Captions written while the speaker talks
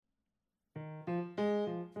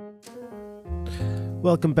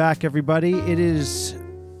Welcome back, everybody. It is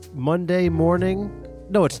Monday morning.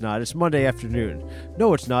 No, it's not. It's Monday afternoon.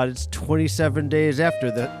 No, it's not. It's 27 days after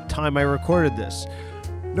the time I recorded this.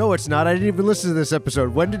 No, it's not. I didn't even listen to this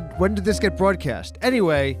episode. When did this get broadcast?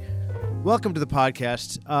 Anyway, welcome to the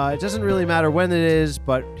podcast. It doesn't really matter when it is,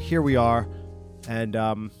 but here we are. And,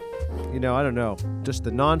 I don't know. Just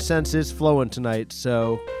the nonsense is flowing tonight.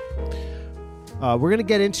 So we're going to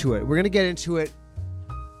get into it.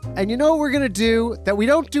 And you know what we're going to do that we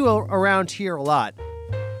don't do around here a lot?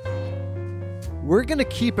 We're going to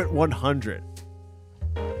keep it 100.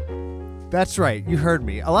 That's right. You heard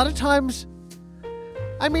me. A lot of times,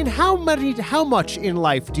 I mean, how much in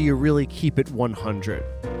life do you really keep it 100?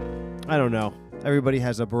 I don't know. Everybody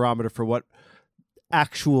has a barometer for what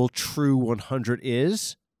actual true 100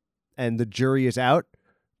 is, and the jury is out.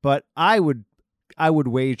 But I would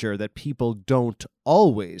wager that people don't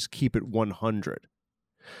always keep it 100.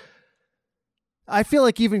 I feel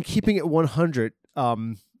like even keeping it 100,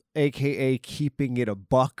 aka keeping it a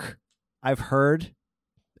buck, I've heard,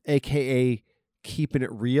 aka keeping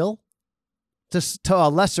it real, just to a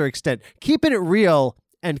lesser extent. Keeping it real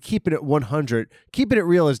and keeping it 100. Keeping it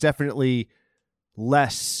real is definitely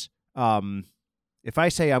less. If I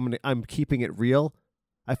say I'm keeping it real,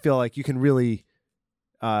 I feel like you can really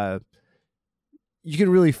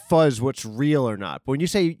fuzz what's real or not. But when you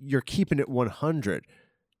say you're keeping it 100,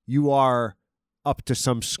 you are up to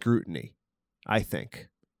some scrutiny, I think.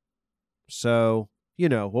 So,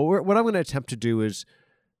 what I'm going to attempt to do is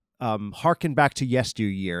harken back to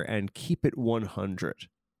yesteryear and keep it 100.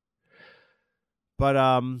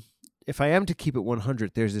 But if I am to keep it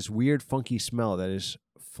 100, there's this weird, funky smell that is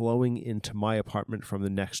flowing into my apartment from the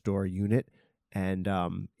next door unit, and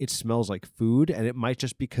it smells like food. And it might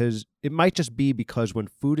just be because when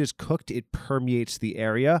food is cooked, it permeates the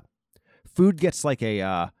area. Food gets like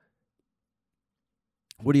a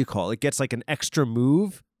what do you call it? It gets like an extra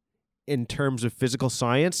move in terms of physical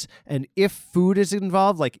science. And if food is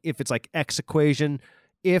involved, like if it's like X equation,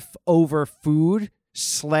 if over food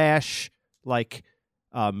 / like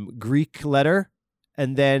Greek letter,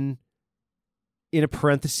 and then in a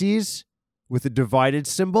parentheses with a divided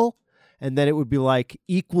symbol, and then it would be like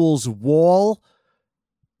equals wall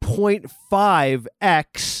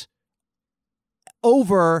 0.5x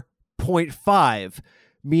over 0.5,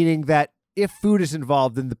 meaning that if food is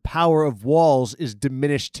involved, then the power of walls is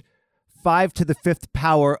diminished 5 to the 5th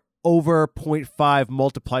power over 0.5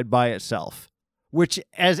 multiplied by itself, which,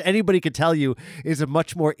 as anybody could tell you, is a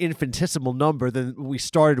much more infinitesimal number than we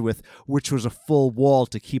started with, which was a full wall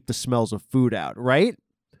to keep the smells of food out, right?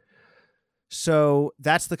 So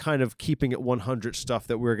that's the kind of keeping it 100 stuff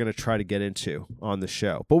that we're going to try to get into on the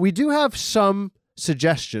show. But we do have some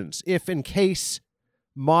suggestions if in case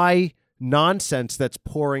my nonsense that's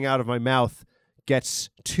pouring out of my mouth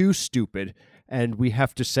gets too stupid and we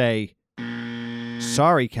have to say,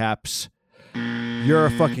 sorry, Caps, you're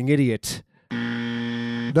a fucking idiot.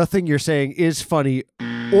 Nothing you're saying is funny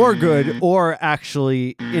or good or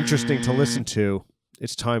actually interesting to listen to.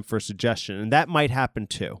 It's time for a suggestion, and that might happen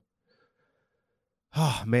too.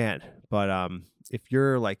 Oh man, but if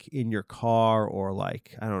you're like in your car or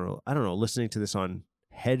like I don't know, listening to this on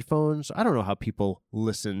headphones, I don't know how people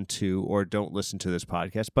listen to or don't listen to this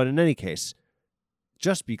podcast, but in any case,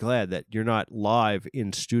 just be glad that you're not live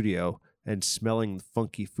in studio and smelling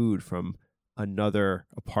funky food from another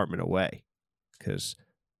apartment away, because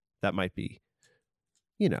that might be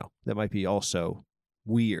also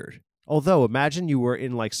weird. Although imagine you were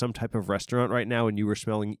in like some type of restaurant right now and you were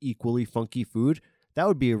smelling equally funky food. That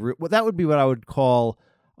would be what I would call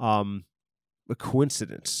a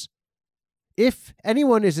coincidence. If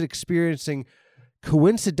anyone is experiencing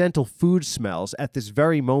coincidental food smells at this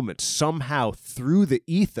very moment, somehow through the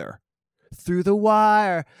ether, through the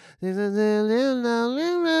wire,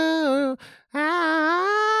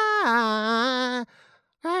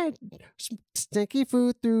 stinky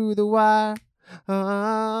food through the wire.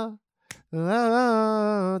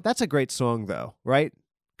 That's a great song, though, right?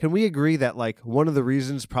 Can we agree that like one of the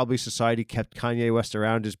reasons probably society kept Kanye West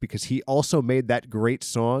around is because he also made that great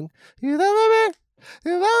song?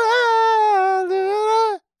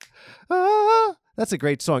 That's a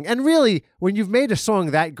great song. And really, when you've made a song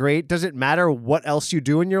that great, does it matter what else you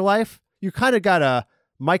do in your life? You kind of got a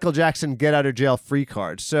Michael Jackson get out of jail free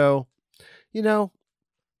card. So,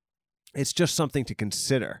 it's just something to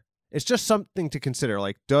consider.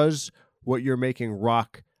 Like, does what you're making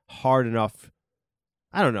rock hard enough?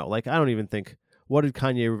 I don't know. Like, I don't even think, what did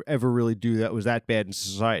Kanye ever really do that was that bad in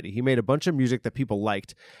society? He made a bunch of music that people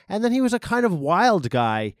liked, and then he was a kind of wild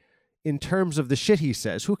guy in terms of the shit he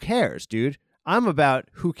says. Who cares, dude? I'm about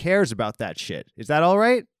who cares about that shit. Is that all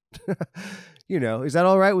right? Is that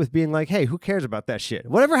all right with being like, hey, who cares about that shit?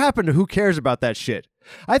 Whatever happened to who cares about that shit?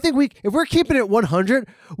 I think if we're keeping it 100,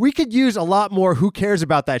 we could use a lot more who cares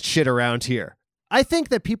about that shit around here. I think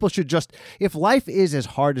that people should just, if life is as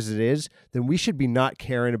hard as it is, then we should be not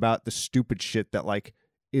caring about the stupid shit that like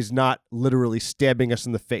is not literally stabbing us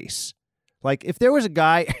in the face. Like if there was a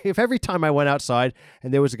guy, if every time I went outside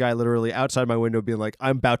and there was a guy literally outside my window being like,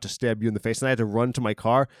 I'm about to stab you in the face and I had to run to my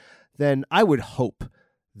car, then I would hope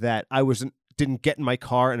that I didn't get in my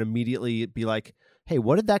car and immediately be like, hey,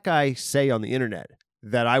 what did that guy say on the internet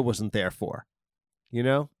that I wasn't there for?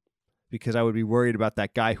 Because I would be worried about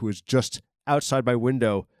that guy who was just outside my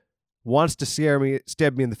window, wants to stab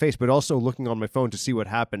me in the face, but also looking on my phone to see what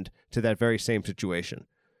happened to that very same situation.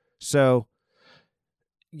 So,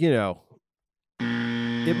 it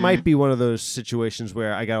might be one of those situations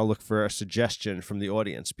where I got to look for a suggestion from the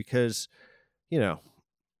audience because,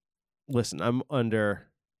 listen, I'm under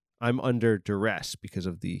duress because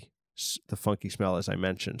of the funky smell, as I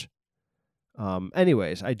mentioned.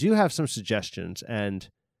 Anyways, I do have some suggestions, and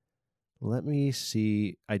let me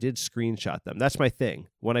see. I did screenshot them. That's my thing.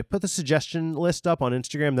 When I put the suggestion list up on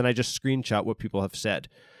Instagram, then I just screenshot what people have said.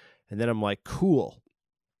 And then I'm like, cool.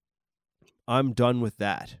 I'm done with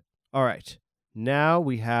that. All right. Now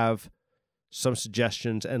we have some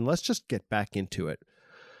suggestions, and let's just get back into it.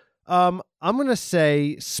 I'm going to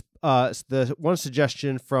say the one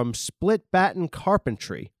suggestion from Split Batten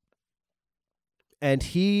Carpentry. And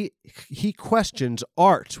he questions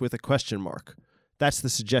art with a question mark. That's the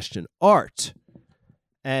suggestion. Art.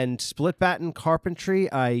 And Split Batten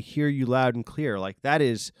Carpentry, I hear you loud and clear. Like that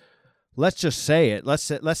is, let's just say it.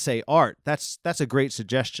 Let's say art. That's a great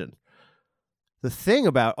suggestion. The thing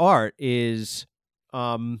about art is,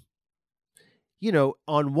 on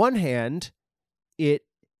one hand, it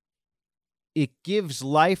gives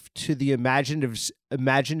life to the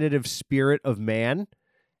imaginative spirit of man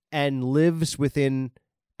and lives within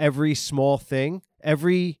every small thing,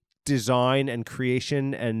 every design and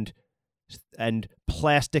creation and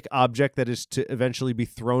plastic object that is to eventually be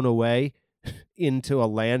thrown away into a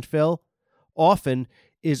landfill often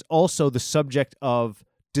is also the subject of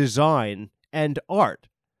design and art.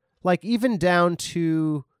 Like even down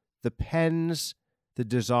to the pens, the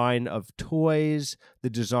design of toys, the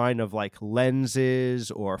design of like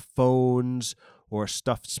lenses or phones or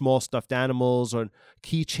small stuffed animals or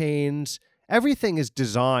keychains. Everything is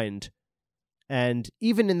designed. And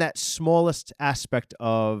even in that smallest aspect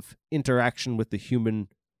of interaction with the human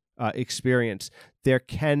experience, there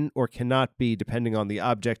can or cannot be, depending on the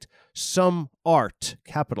object, some art,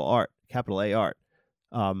 capital A art,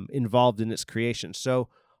 involved in its creation. So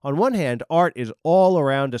on one hand, art is all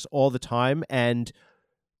around us all the time, and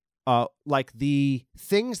like the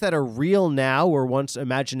things that are real now were once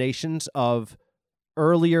imaginations of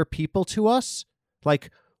earlier people to us.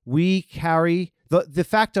 Like we carry the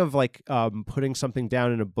fact of like putting something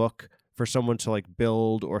down in a book for someone to like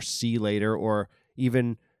build or see later, or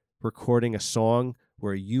even recording a song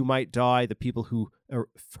where you might die, the people who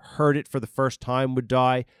heard it for the first time would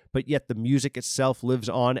die, but yet the music itself lives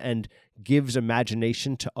on and gives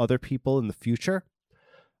imagination to other people in the future.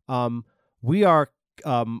 We are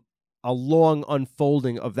a long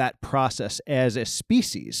unfolding of that process as a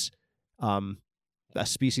species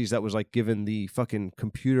that was like given the fucking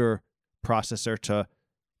computer processor to,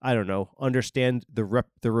 I don't know, understand the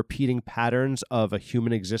repeating patterns of a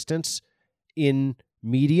human existence in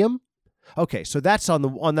medium. Okay, so that's on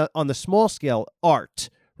the small scale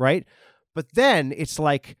art, right? But then it's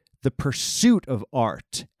like the pursuit of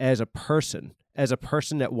art as a person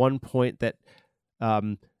at one point that,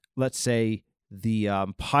 let's say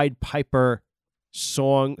the Pied Piper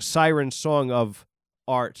siren song of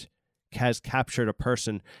art has captured a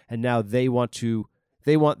person, and now they want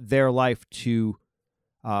their life to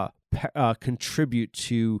contribute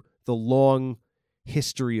to the long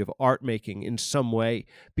history of art making in some way,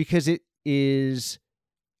 because it is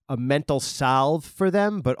a mental salve for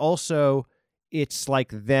them, but also it's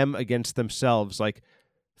like them against themselves, like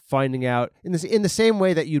finding out in the same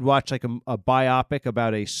way that you'd watch like a biopic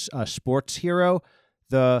about a sports hero,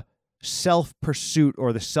 the self-pursuit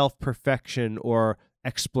or the self-perfection or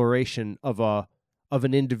exploration of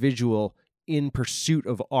an individual in pursuit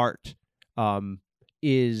of art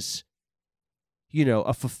is,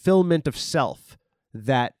 a fulfillment of self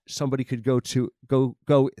that somebody could go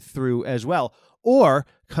through as well, or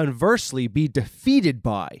conversely be defeated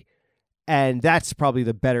by. And that's probably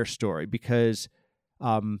the better story, because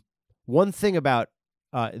one thing about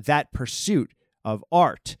that pursuit of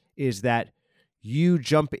art is that you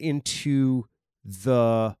jump into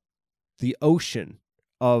the the ocean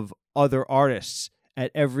of other artists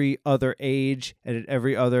at every other age and at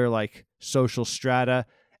every other like social strata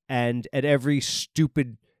and at every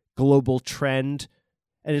stupid global trend.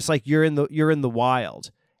 And it's like you're in the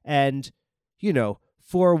wild. And, you know,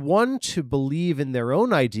 for one to believe in their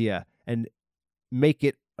own idea and make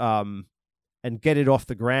it and get it off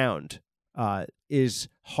the ground is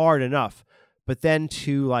hard enough. But then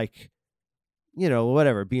to like, you know,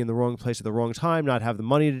 whatever, be in the wrong place at the wrong time, not have the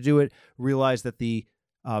money to do it, realize that the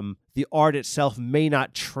art itself may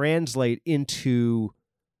not translate into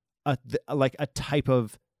a type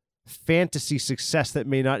of fantasy success that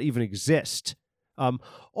may not even exist.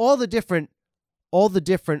 All the different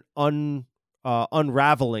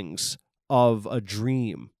unravelings of a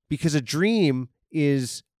dream, because a dream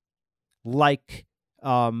is like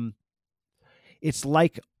it's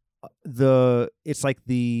like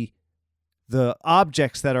the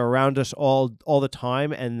objects that are around us all the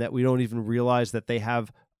time, and that we don't even realize that they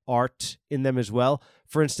have art in them as well.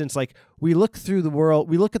 For instance, like we look at the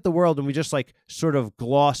world and we just like sort of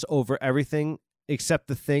gloss over everything except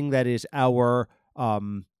the thing that is our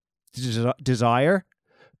desire.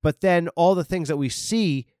 But then all the things that we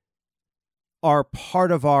see are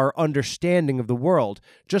part of our understanding of the world,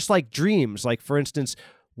 just like dreams. Like, for instance,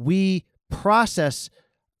 we process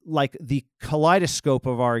like the kaleidoscope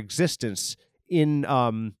of our existence in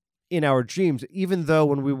our dreams, even though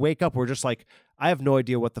when we wake up, we're just like, I have no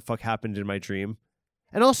idea what the fuck happened in my dream.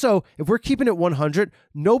 And also, if we're keeping it 100,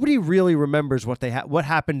 nobody really remembers what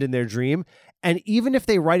happened in their dream. And even if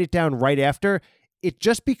they write it down right after, it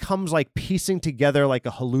just becomes like piecing together like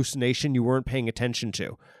a hallucination you weren't paying attention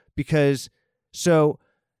to. Because, so,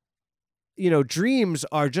 you know, dreams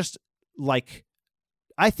are just like,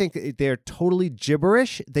 I think they're totally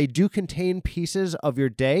gibberish. They do contain pieces of your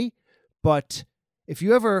day, but if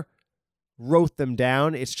you ever wrote them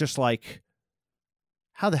down, it's just like,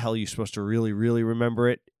 how the hell are you supposed to really, really remember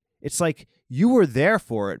it? It's like you were there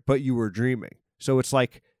for it, but you were dreaming. So it's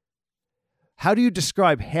like, how do you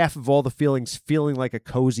describe half of all the feelings feeling like a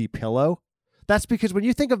cozy pillow? That's because when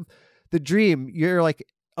you think of the dream, you're like,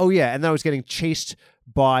 oh yeah, and then I was getting chased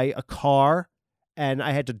by a car and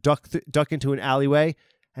I had to duck into an alleyway,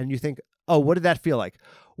 and you think, oh, what did that feel like?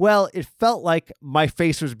 Well, it felt like my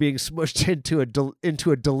face was being smushed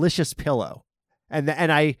into a delicious pillow, and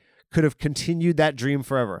I could have continued that dream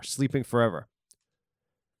forever, sleeping forever.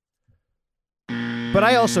 But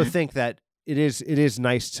I also think that it is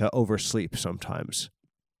nice to oversleep sometimes.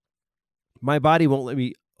 My body won't let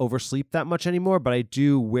me oversleep that much anymore, but I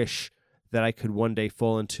do wish that I could one day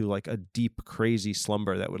fall into like a deep, crazy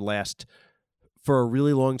slumber that would last for a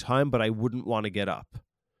really long time, but I wouldn't want to get up.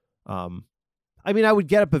 I mean, I would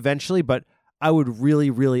get up eventually, but I would really,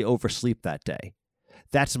 really oversleep that day.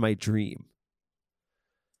 That's my dream.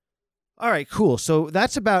 All right, cool. So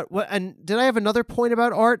that's about what. And did I have another point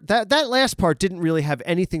about art? That last part didn't really have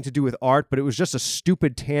anything to do with art, but it was just a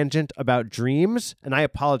stupid tangent about dreams, and I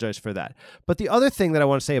apologize for that. But the other thing that I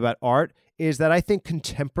want to say about art is that I think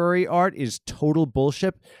contemporary art is total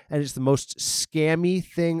bullshit, and it's the most scammy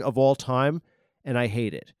thing of all time, and I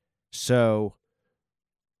hate it. So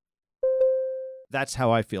that's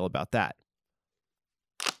how I feel about that.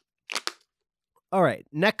 All right,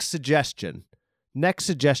 next suggestion.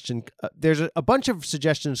 There's a bunch of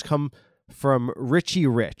suggestions come from Richie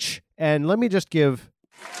Rich. And let me just give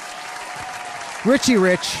Richie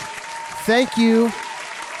Rich, thank you.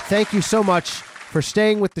 Thank you so much for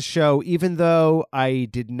staying with the show, even though I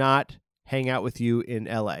did not hang out with you in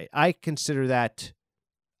LA. I consider that,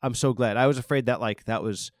 I'm so glad. I was afraid that like that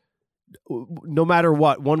was, no matter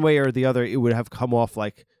what, one way or the other, it would have come off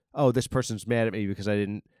like, oh, this person's mad at me because I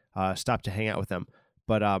didn't stop to hang out with them.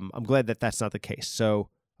 But I'm glad that that's not the case. So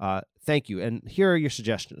thank you. And here are your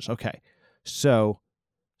suggestions. Okay. So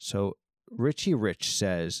Richie Rich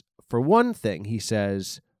says, for one thing, he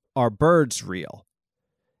says, are birds real?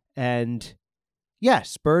 And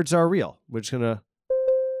yes, birds are real. We're just going to,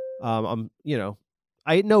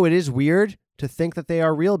 I know it is weird to think that they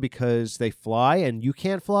are real because they fly and you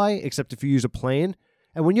can't fly except if you use a plane.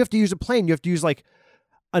 And when you have to use a plane, you have to use like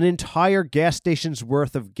an entire gas station's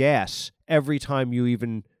worth of gas every time you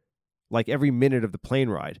even, like every minute of the plane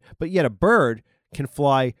ride. But yet a bird can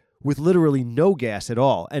fly with literally no gas at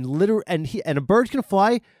all. And a bird can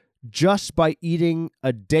fly just by eating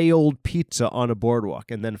a day-old pizza on a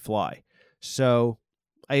boardwalk and then fly. So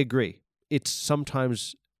I agree. It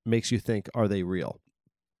sometimes makes you think, are they real?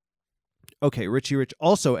 Okay, Richie Rich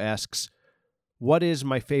also asks, what is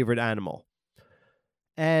my favorite animal?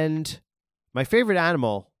 And my favorite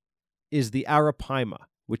animal is the arapaima,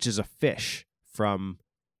 which is a fish from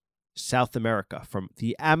South America, from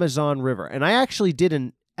the Amazon River. And I actually did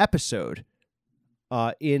an episode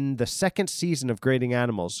in the second season of Grading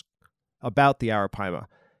Animals about the Arapaima.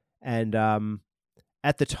 And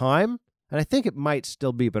at the time, and I think it might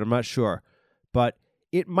still be, but I'm not sure, but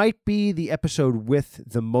it might be the episode with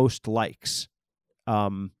the most likes.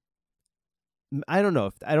 I don't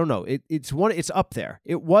know. It's up there.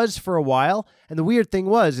 It was for a while. And the weird thing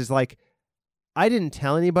is like, I didn't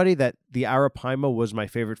tell anybody that the Arapaima was my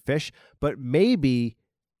favorite fish, but maybe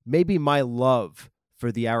my love for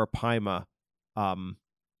the Arapaima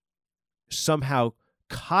somehow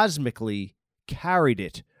cosmically carried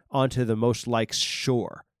it onto the most likes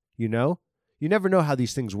shore. You know? You never know how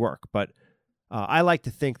these things work, but I like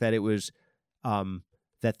to think that it was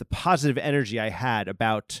that the positive energy I had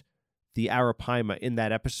about the Arapaima in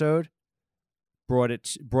that episode brought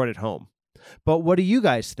it home. But what do you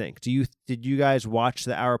guys think? Did you guys watch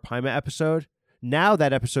the Arapaima episode? Now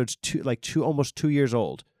that episode's almost 2 years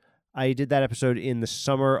old. I did that episode in the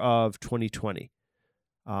summer of 2020.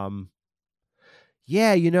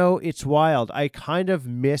 Yeah, it's wild. I kind of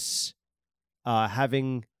miss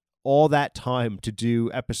having all that time to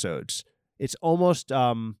do episodes. It's almost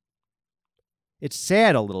it's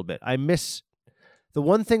sad a little bit. I miss the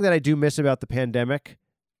one thing that I do miss about the pandemic,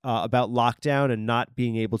 about lockdown and not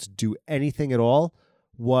being able to do anything at all,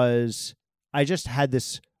 was I just had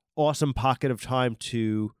this awesome pocket of time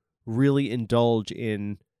to really indulge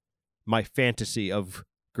in my fantasy of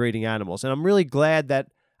grading animals. And I'm really glad that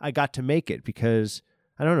I got to make it, because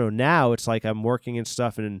I don't know, now it's like I'm working and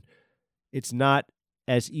stuff and it's not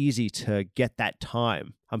as easy to get that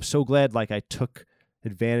time. I'm so glad I took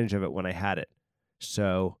advantage of it when I had it.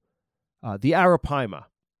 So the Arapaima,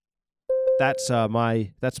 that's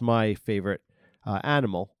my favorite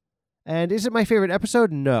animal. And is it my favorite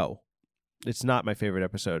episode? No, it's not my favorite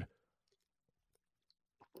episode.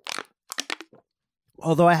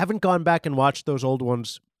 Although I haven't gone back and watched those old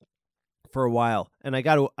ones for a while, and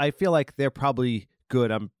I feel like they're probably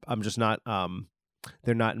good. I'm just not.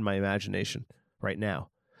 They're not in my imagination right now.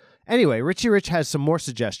 Anyway, Richie Rich has some more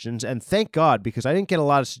suggestions, and thank God, because I didn't get a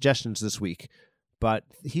lot of suggestions this week. But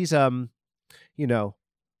he's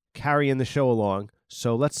carrying the show along.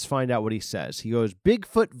 So let's find out what he says. He goes,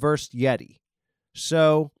 Bigfoot versus Yeti.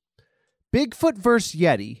 So Bigfoot versus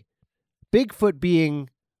Yeti. Bigfoot being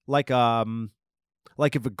like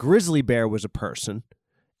if a grizzly bear was a person,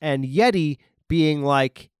 and Yeti being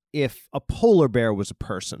like if a polar bear was a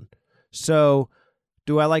person. So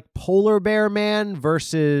do I like polar bear man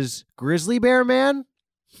versus grizzly bear man?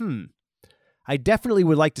 I definitely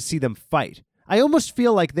would like to see them fight. I almost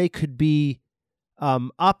feel like they could be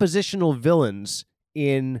oppositional villains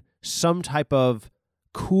in some type of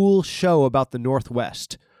cool show about the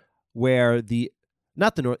Northwest, where the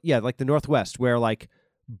Northwest, where like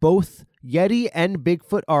both Yeti and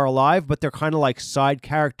Bigfoot are alive, but they're kind of like side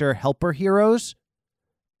character helper heroes,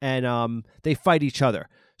 and they fight each other.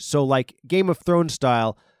 So like Game of Thrones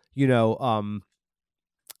style, the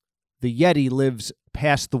Yeti lives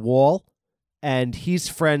past the wall, and he's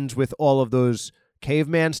friends with all of those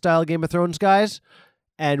caveman style Game of Thrones guys.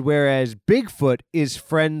 And whereas Bigfoot is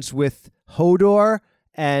friends with Hodor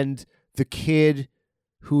and the kid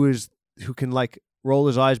who can like roll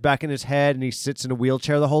his eyes back in his head, and he sits in a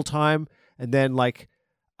wheelchair the whole time. And then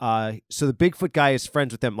so the Bigfoot guy is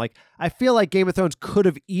friends with them. Like, I feel like Game of Thrones could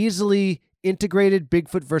have easily integrated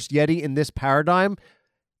Bigfoot versus Yeti in this paradigm,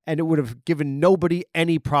 and it would have given nobody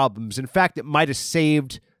any problems. In fact, it might have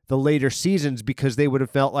saved the later seasons, because they would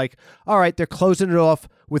have felt like, all right, they're closing it off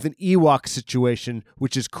with an Ewok situation,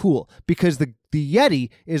 which is cool. Because the Yeti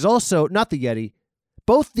is also, not the Yeti,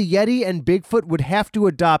 both the Yeti and Bigfoot would have to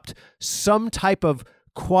adopt some type of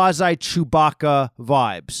quasi-Chewbacca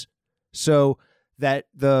vibes. So that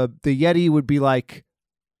the Yeti would be like,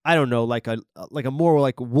 I don't know, like a more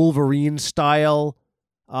like Wolverine style,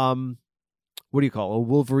 what do you call it? A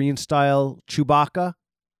Wolverine style Chewbacca?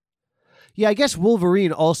 Yeah, I guess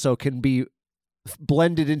Wolverine also can be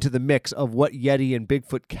blended into the mix of what Yeti and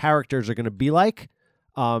Bigfoot characters are going to be like.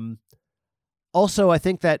 Also, I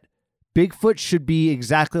think that Bigfoot should be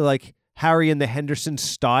exactly like Harry and the Hendersons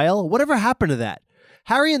style. Whatever happened to that?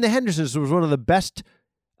 Harry and the Hendersons was one of the best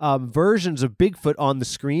versions of Bigfoot on the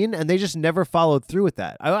screen, and they just never followed through with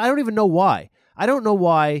that. I don't even know why. I don't know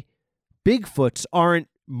why Bigfoots aren't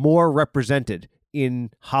more represented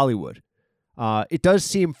in Hollywood. It does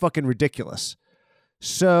seem fucking ridiculous.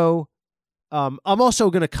 So I'm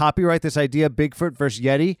also going to copyright this idea, Bigfoot versus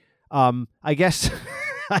Yeti. I guess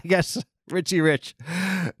Richie Rich.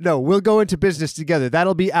 No, we'll go into business together.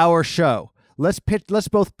 That'll be our show. Let's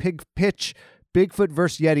both pitch Bigfoot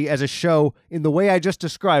vs. Yeti as a show in the way I just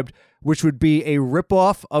described, which would be a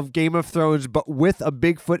ripoff of Game of Thrones, but with a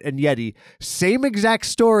Bigfoot and Yeti. Same exact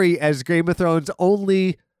story as Game of Thrones,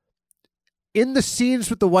 only in the scenes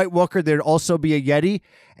with the White Walker, there'd also be a Yeti,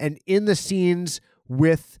 and in the scenes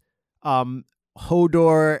with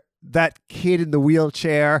Hodor, that kid in the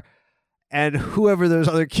wheelchair, and whoever those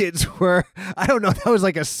other kids were, I don't know, that was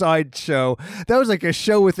like a side show. That was like a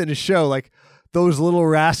show within a show, like those little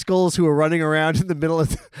rascals who were running around in the middle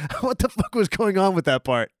of what the fuck was going on with that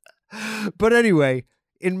part? But anyway,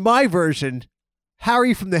 in my version,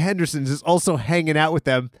 Harry from the Hendersons is also hanging out with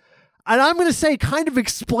them, and I'm going to say kind of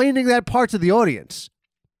explaining that part to the audience.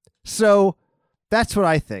 So that's what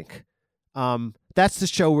I think. That's the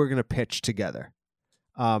show we're going to pitch together.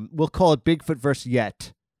 We'll call it Bigfoot vs.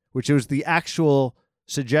 Yet, which was the actual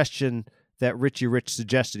suggestion that Richie Rich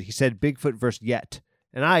suggested. He said Bigfoot vs. Yet,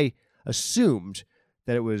 and I assumed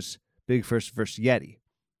that it was Bigfoot vs. Yeti.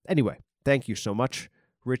 Anyway, thank you so much,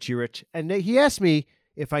 Richie Rich. And he asked me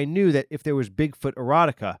if I knew that if there was Bigfoot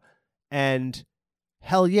erotica, and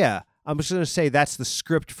hell yeah, I'm just going to say that's the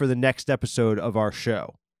script for the next episode of our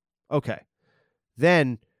show. Okay.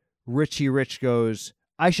 Then Richie Rich goes,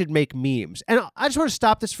 I should make memes. And I just want to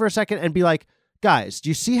stop this for a second and be like, guys, do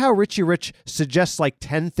you see how Richie Rich suggests like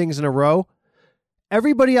 10 things in a row?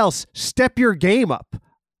 Everybody else, step your game up.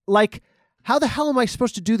 Like, how the hell am I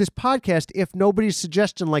supposed to do this podcast if nobody's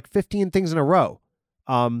suggesting like 15 things in a row?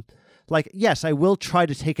 Like, yes, I will try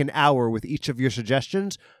to take an hour with each of your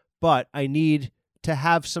suggestions, but I need to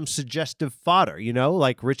have some suggestive fodder, you know,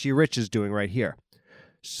 like Richie Rich is doing right here.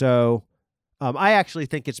 So I actually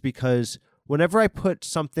think it's because whenever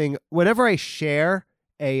I share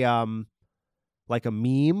a like a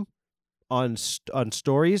meme on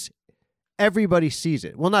stories, everybody sees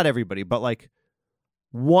it. Well, not everybody, but like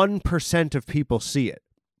 1% of people see it.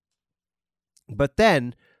 But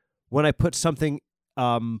then when I put something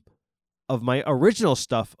of my original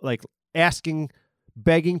stuff, like begging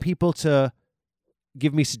people to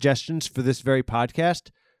give me suggestions for this very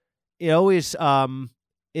podcast, it always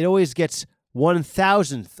gets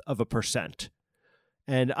 1,000%.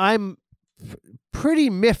 And I'm pretty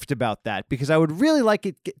miffed about that because I would really like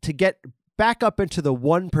it to get back up into the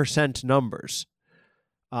 1% numbers.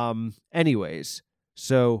 Anyways,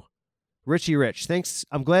 so Richie Rich, thanks.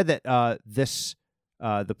 I'm glad that those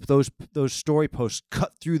story posts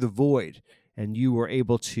cut through the void and you were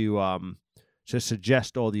able to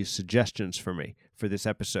suggest all these suggestions for me for this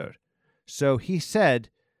episode. So he said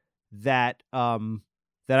that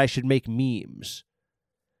that I should make memes.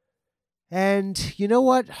 And you know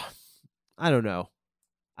what? I don't know.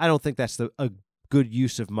 I don't think that's a good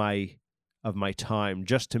use of my time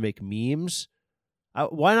just to make memes.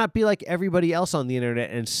 Why not be like everybody else on the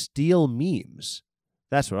internet and steal memes?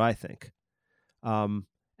 That's what I think. And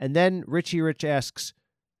then Richie Rich asks,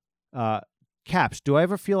 Caps, do I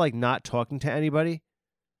ever feel like not talking to anybody?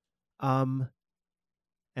 And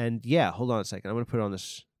yeah, hold on a second. I'm going to put on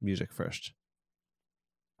this music first.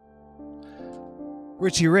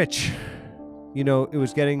 Richie Rich, you know, it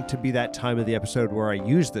was getting to be that time of the episode where I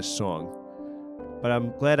use this song, but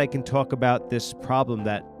I'm glad I can talk about this problem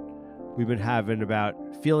that we've been having about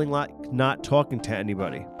feeling like not talking to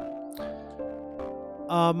anybody.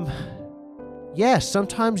 Yeah,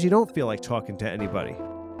 sometimes you don't feel like talking to anybody,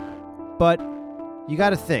 but you got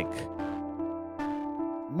to think.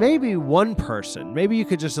 Maybe one person. Maybe you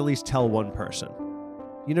could just at least tell one person.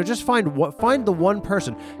 You know, just find the one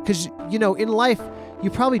person. Because, you know, in life, you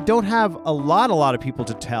probably don't have a lot of people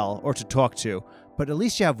to tell or to talk to, but at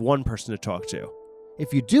least you have one person to talk to.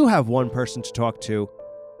 If you do have one person to talk to,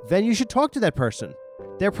 then you should talk to that person.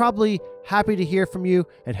 They're probably happy to hear from you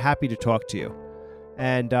and happy to talk to you.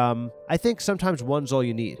 And I think sometimes one's all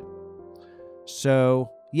you need.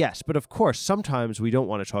 So, yes, but of course, sometimes we don't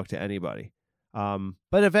want to talk to anybody.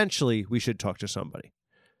 But eventually, we should talk to somebody.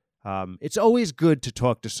 It's always good to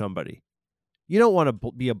talk to somebody. You don't want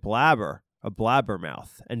to be a blabbermouth,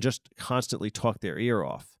 and just constantly talk their ear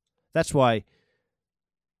off. That's why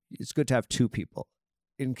it's good to have two people.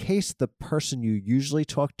 In case the person you usually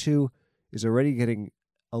talk to is already getting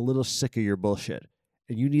a little sick of your bullshit,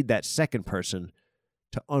 and you need that second person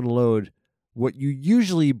to unload what you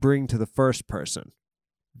usually bring to the first person.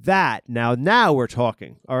 Now we're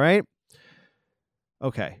talking, all right?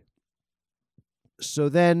 Okay. So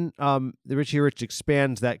then the Richie Rich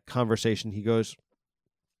expands that conversation. He goes,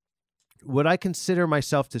 would I consider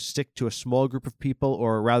myself to stick to a small group of people,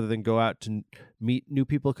 or rather than go out to meet new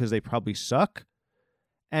people because they probably suck?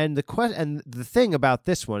 And the thing about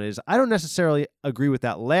this one is I don't necessarily agree with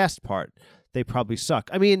that last part. They probably suck.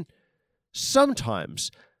 I mean,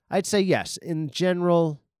 sometimes. I'd say yes. In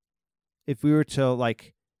general, if we were to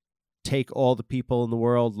like take all the people in the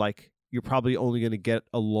world, like you're probably only going to get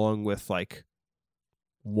along with like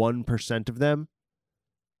 1% of them.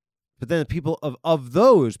 But then the people of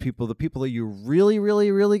those people, the people that you're really,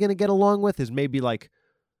 really, really going to get along with is maybe like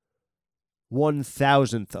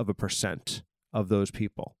 0.001% of those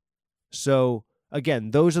people. So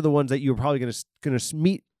again, those are the ones that you're probably going to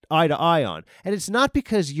meet eye to eye on. And it's not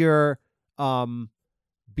because you're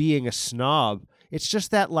being a snob. It's just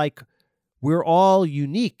that like we're all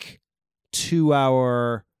unique to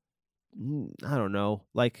our, I don't know,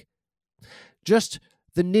 like just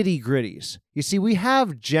the nitty gritties. You see, we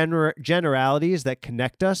have generalities that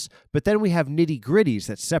connect us, but then we have nitty gritties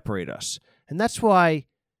that separate us. And that's why,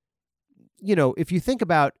 you know, if you think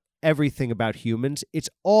about everything about humans, it's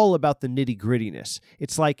all about the nitty grittiness.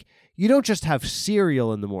 It's like you don't just have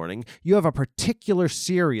cereal in the morning. You have a particular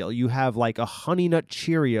cereal. You have like a Honey Nut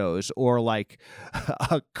Cheerios or like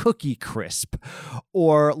a Cookie Crisp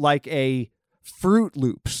or like a Fruit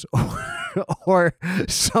Loops or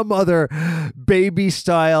some other baby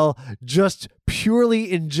style, just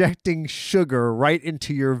purely injecting sugar right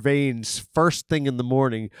into your veins first thing in the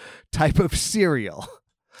morning type of cereal.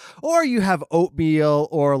 Or you have oatmeal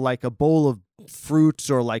or like a bowl of fruits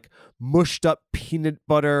or like mushed up peanut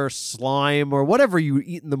butter slime or whatever you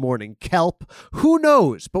eat in the morning, kelp, who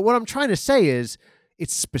knows? But what I'm trying to say is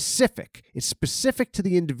it's specific. It's specific to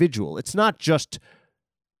the individual. It's not just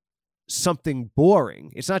something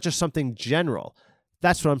boring. It's not just something general.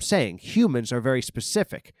 That's what I'm saying. Humans are very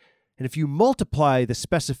specific. And if you multiply the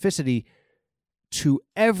specificity to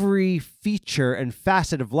every feature and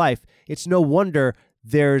facet of life, it's no wonder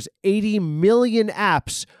there's 80 million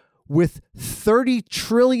apps with 30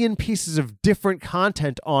 trillion pieces of different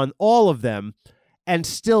content on all of them, and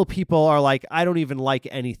still people are like, I don't even like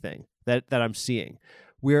anything that I'm seeing.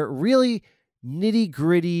 We're really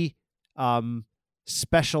nitty-gritty,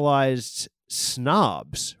 specialized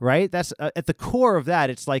snobs, right? That's at the core of that.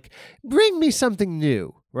 It's like, bring me something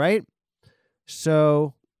new, right?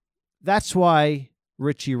 So that's why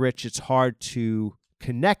Richie Rich, it's hard to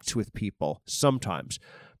connect with people sometimes.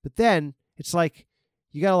 But then it's like,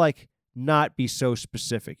 you got to like not be so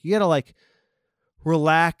specific. You got to like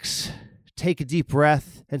relax, take a deep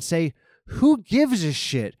breath and say, who gives a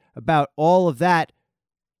shit about all that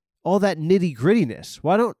nitty grittiness?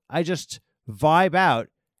 Why don't I just vibe out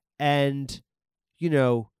and, you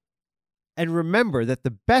know, and remember that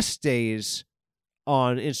the best days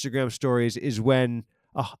on Instagram stories is when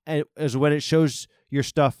it shows your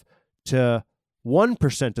stuff to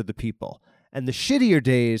 1% of the people. And the shittier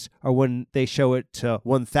days are when they show it to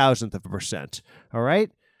 1,000%. All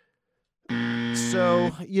right?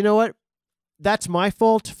 So, you know what? That's my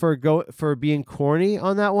fault for being corny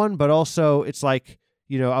on that one, but also it's like,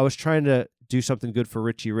 you know, I was trying to do something good for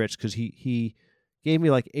Richie Rich because he gave me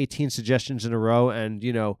like 18 suggestions in a row, and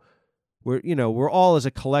we're all as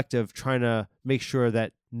a collective trying to make sure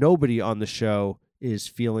that nobody on the show is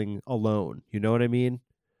feeling alone. You know what I mean?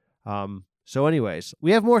 So anyways,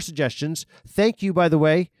 we have more suggestions. Thank you, by the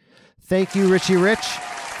way. Thank you, Richie Rich,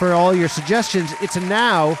 for all your suggestions. It's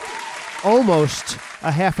now almost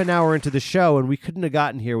a half an hour into the show, and we couldn't have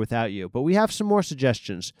gotten here without you. But we have some more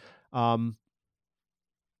suggestions.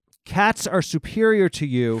 Cats are superior to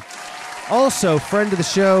you. Also, friend of the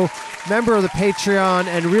show, member of the Patreon,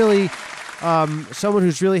 and really someone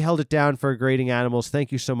who's really held it down for grading animals.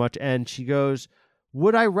 Thank you so much. And she goes,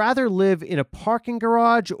 would I rather live in a parking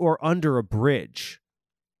garage or under a bridge?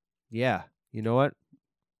 Yeah. You know what?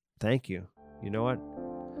 Thank you. You know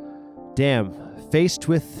what? Damn. Faced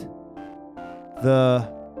with the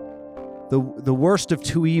worst of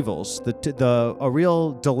two evils, a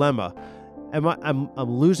real dilemma. I'm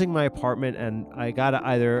losing my apartment, and I gotta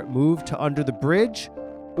either move to under the bridge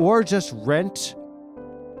or just rent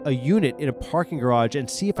a unit in a parking garage and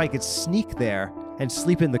see if I could sneak there and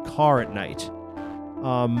sleep in the car at night.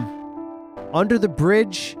 Under the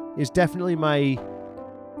bridge is definitely my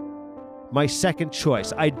second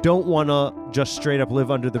choice. I don't want to just straight up live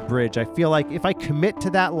under the bridge. I feel like if I commit to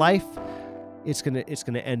that life, it's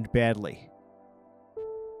gonna end badly.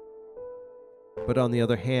 But on the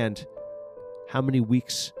other hand, how many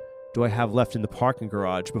weeks do I have left in the parking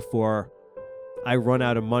garage before I run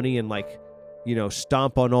out of money and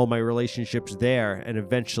stomp on all my relationships there and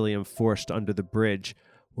eventually am forced under the bridge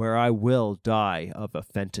where I will die of a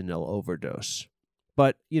fentanyl overdose?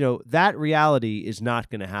 But, that reality is not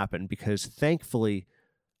going to happen because thankfully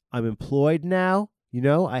I'm employed now.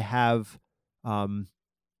 I have a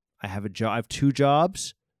job. I have 2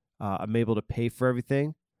 jobs. I'm able to pay for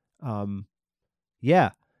everything.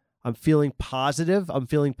 Yeah. I'm feeling positive. I'm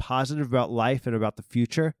feeling positive about life and about the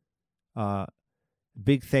future.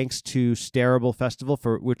 Big thanks to Stareable Festival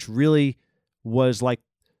for which really was like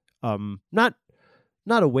not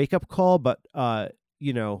a wake up call, but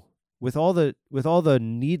with all the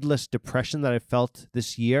needless depression that I felt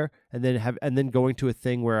this year, and then going to a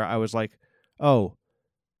thing where I was like, oh,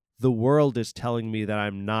 the world is telling me that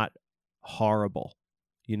I'm not horrible.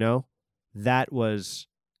 It was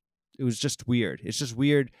just weird. It's just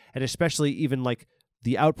weird, and especially even like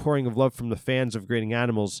the outpouring of love from the fans of Grading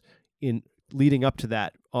Animals in leading up to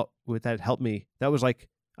that, with that helped me. That was like,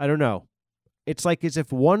 I don't know. It's like as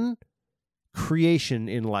if one creation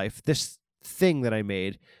in life, this thing that I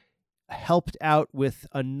made, helped out with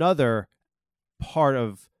another part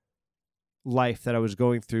of life that I was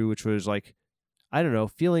going through, which was like, I don't know,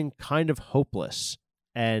 feeling kind of hopeless.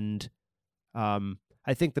 And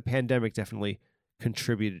I think the pandemic definitely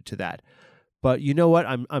contributed to that. But you know what?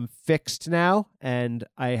 I'm fixed now, and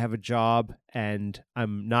I have a job, and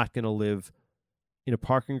I'm not going to live in a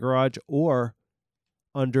parking garage or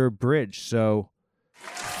under a bridge. So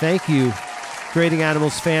thank you, Grading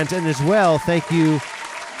Animals fans, and as well, thank you,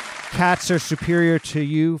 Cats Are Superior to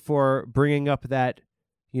You, for bringing up that,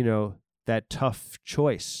 that tough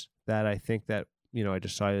choice that I think that, I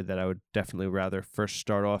decided that I would definitely rather first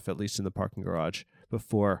start off at least in the parking garage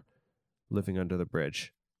before living under the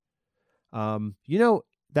bridge.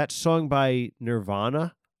 That song by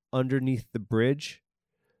Nirvana, Underneath the Bridge,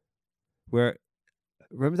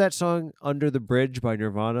 remember that song, Under the Bridge by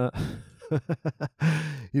Nirvana?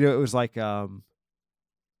 It was like under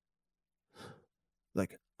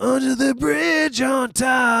the bridge on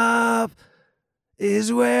top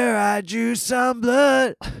is where I drew some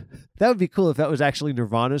blood. That would be cool if that was actually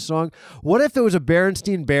Nirvana's song. What if it was a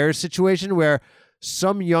Berenstain Bears situation where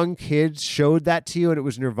some young kids showed that to you and it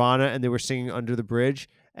was Nirvana and they were singing Under the Bridge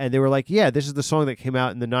and they were like, yeah, this is the song that came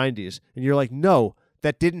out in the 90s. And you're like, no,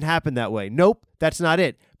 that didn't happen that way. Nope, that's not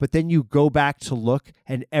it. But then you go back to look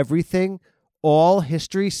and all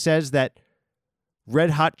history says that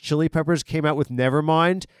Red Hot Chili Peppers came out with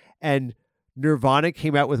Nevermind and Nirvana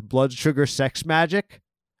came out with Blood Sugar Sex Magic.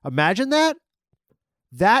 Imagine that.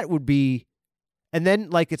 That would be, and then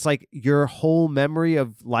it's like your whole memory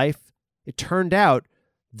of life. It turned out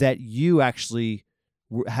that you actually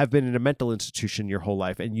have been in a mental institution your whole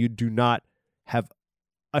life and you do not have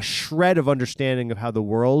a shred of understanding of how the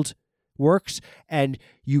world works, and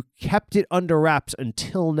you kept it under wraps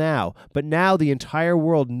until now. But now the entire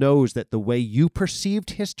world knows that the way you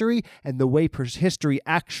perceived history and the way history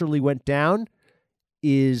actually went down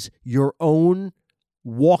is your own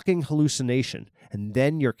walking hallucination. And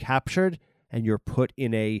then you're captured and you're put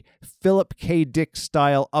in a Philip K. Dick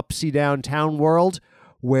style upside down town world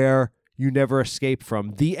where you never escape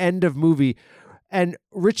from. The end of movie. And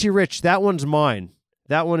Richie Rich, that one's mine.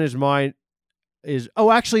 That one is mine.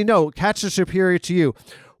 Actually, no, Cats Are Superior to You.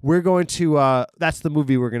 We're going to, that's the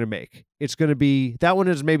movie we're going to make. It's going to be, that one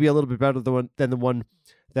is maybe a little bit better than the one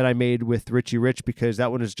that I made with Richie Rich, because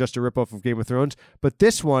that one is just a ripoff of Game of Thrones. But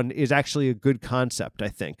this one is actually a good concept, I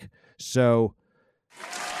think. So,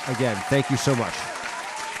 again, thank you so much.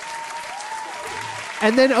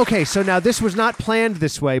 And then, okay, so now this was not planned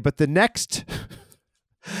this way, but the next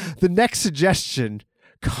suggestion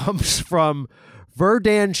comes from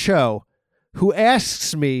Verdan Cho, who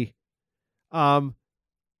asks me,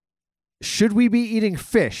 should we be eating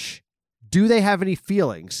fish? Do they have any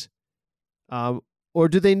feelings? Or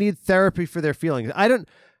do they need therapy for their feelings? I don't,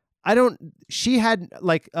 she had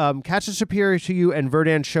Cats Are Superior to You and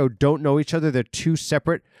Verdan Cho don't know each other. They're two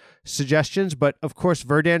separate suggestions, but of course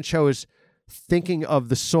Verdan Cho is thinking of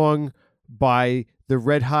the song by the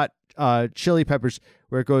Red Hot Chili Peppers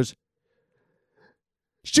where it goes,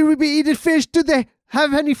 should we be eating fish? Do they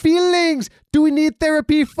have any feelings? Do we need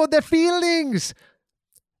therapy for their feelings?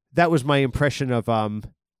 That was my impression of the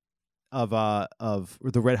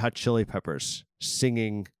Red Hot Chili Peppers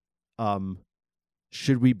singing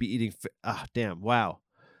should we be eating damn, wow.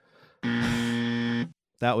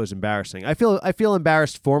 That was embarrassing. I feel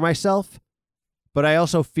embarrassed for myself, but I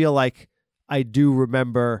also feel like I do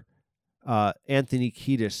remember Anthony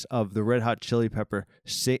Kiedis of the Red Hot Chili Pepper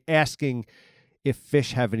asking if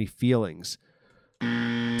fish have any feelings.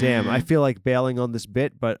 Damn, I feel like bailing on this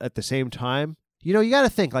bit, but at the same time, you got to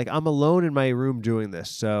think, I'm alone in my room doing this.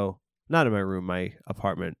 So, not in my room, my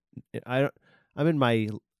apartment. I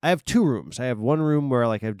have two rooms. I have one room where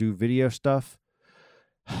I do video stuff.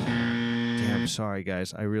 Damn, sorry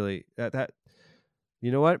guys. I really that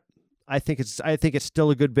you know what? I think it's still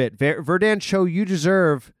a good bit. Verdan Cho, you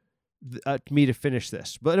deserve me to finish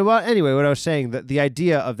this. But anyway, what I was saying, that the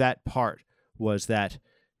idea of that part was that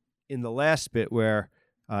in the last bit where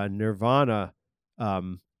Nirvana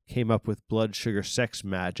came up with Blood Sugar Sex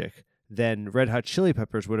Magic, then Red Hot Chili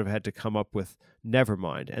Peppers would have had to come up with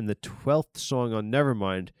Nevermind. And the 12th song on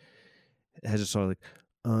Nevermind has a song like,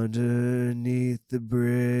 underneath the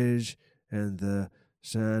bridge and the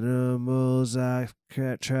animals I've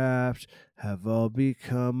trapped have all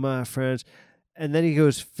become my friends. And then he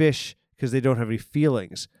goes fish because they don't have any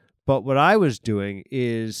feelings. But what I was doing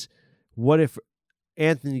is, what if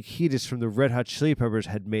Anthony Kiedis from the Red Hot Chili Peppers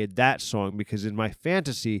had made that song? Because in my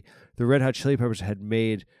fantasy, the Red Hot Chili Peppers had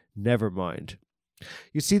made Nevermind.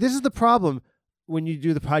 You see, this is the problem when you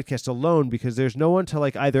do the podcast alone, because there's no one to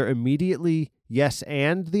like either immediately yes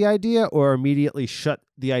and the idea or immediately shut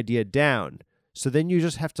the idea down. So then you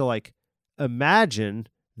just have to like imagine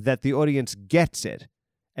that the audience gets it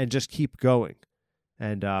and just keep going.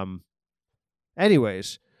 And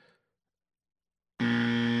anyways,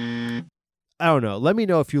 I don't know. Let me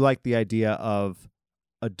know if you like the idea of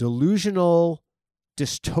a delusional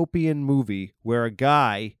dystopian movie where a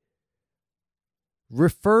guy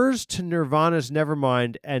refers to Nirvana's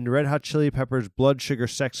Nevermind and Red Hot Chili Peppers' Blood Sugar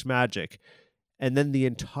Sex Magic, and then the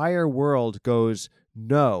entire world goes,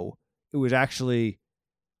 no, it was actually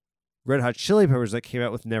Red Hot Chili Peppers that came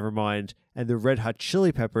out with Nevermind, and the Red Hot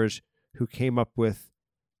Chili Peppers who came up with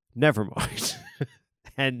Nevermind,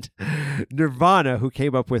 and Nirvana who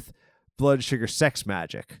came up with Blood Sugar Sex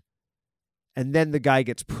Magic. And then the guy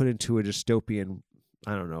gets put into a dystopian,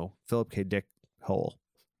 I don't know, Philip K. Dick hole.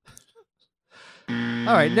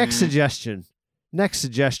 All right, next suggestion. Next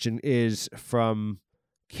suggestion is from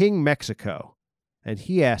King Mexico, and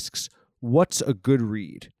he asks, what's a good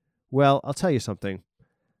read? Well, I'll tell you something.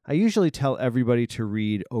 I usually tell everybody to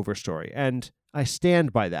read Overstory, and I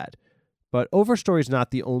stand by that. But Overstory is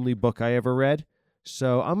not the only book I ever read,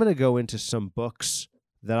 so I'm going to go into some books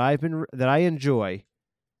that I enjoy,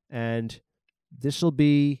 and this will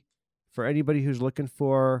be for anybody who's looking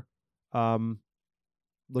for a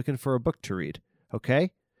book to read.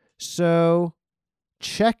 Okay, so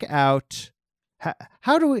check out. Have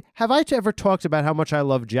I ever talked about how much I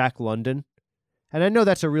love Jack London? And I know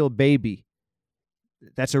that's a real baby.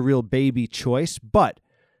 That's a real baby choice, but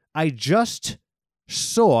I just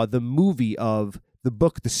saw the movie of the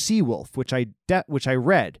book The Seawolf, which I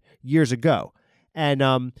read years ago, and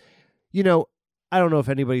I don't know if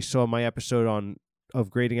anybody saw my episode of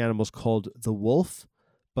grading animals called The Wolf,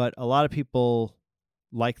 but a lot of people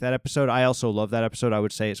like that episode. I also love that episode. I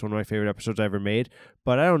would say it's one of my favorite episodes I ever made.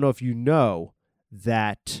 But I don't know if you know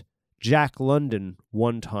that Jack London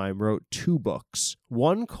one time wrote 2 books,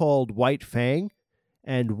 one called White Fang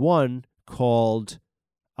and one called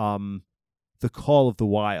The Call of the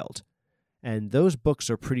Wild. And those books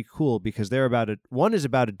are pretty cool because one is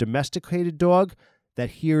about a domesticated dog that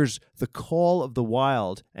hears the call of the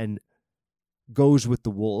wild and goes with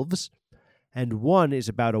the wolves. And one is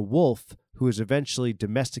about a wolf who is eventually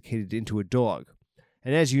domesticated into a dog.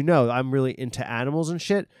 And as you know, I'm really into animals and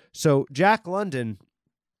shit. So Jack London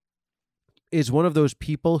is one of those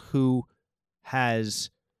people who has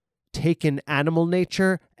taken animal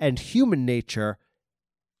nature and human nature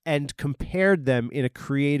and compared them in a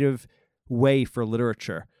creative way for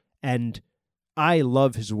literature. And I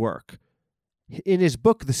love his work. In his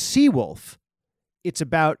book, The Seawolf, it's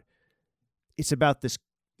about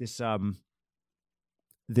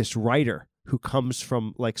this writer who comes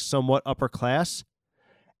from like somewhat upper class,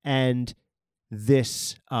 and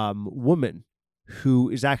this woman who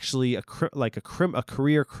is actually a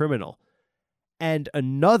career criminal, and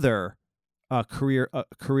another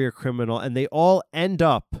career criminal, and they all end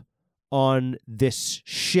up on this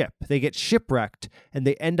ship. They get shipwrecked, and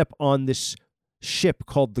they end up on this ship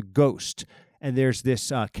called the Ghost. And there's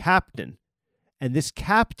this captain, and this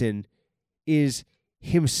captain is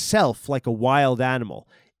himself like a wild animal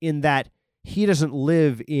in that he doesn't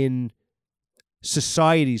live in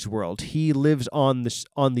society's world. He lives on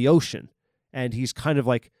the ocean, and he's kind of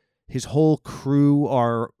like, his whole crew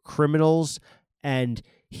are criminals, and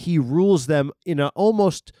he rules them in a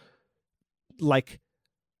almost like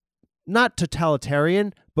not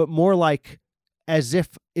totalitarian, but more like as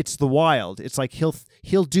if it's the wild. It's like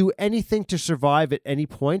he'll do anything to survive at any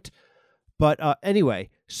point. But anyway,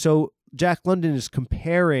 so Jack London is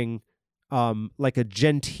comparing like a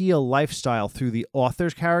genteel lifestyle through the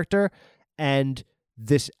author's character and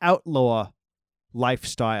this outlaw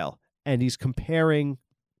lifestyle. And he's comparing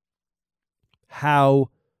how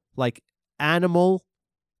like animal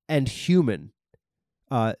and human,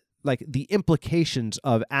 like the implications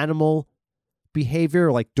of animal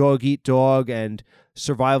behavior, like dog eat dog and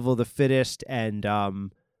survival of the fittest and,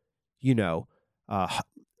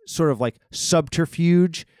 sort of like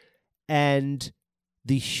subterfuge, and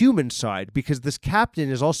the human side, because this captain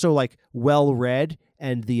is also like well read,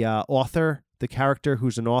 and the author, the character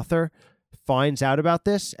who's an author, finds out about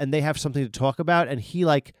this, and they have something to talk about, and he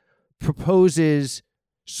like proposes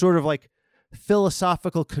sort of like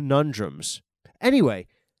philosophical conundrums. Anyway,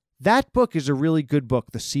 that book is a really good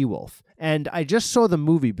book, The Seawolf, and I just saw the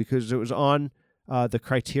movie because it was on the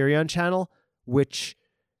Criterion channel, which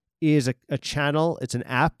is a channel. It's an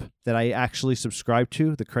app that I actually subscribe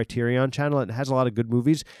to, the Criterion channel, and it has a lot of good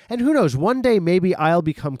movies. And who knows, one day maybe I'll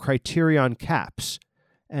become Criterion Caps.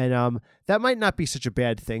 And that might not be such a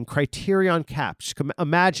bad thing. Criterion Caps.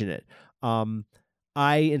 Imagine it.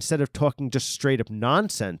 I, instead of talking just straight up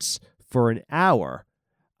nonsense for an hour,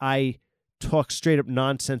 I talk straight up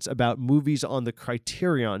nonsense about movies on the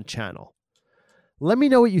Criterion channel. Let me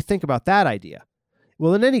know what you think about that idea.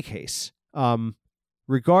 Well, in any case,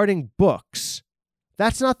 regarding books,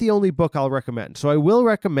 that's not the only book I'll recommend. So I will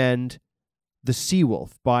recommend The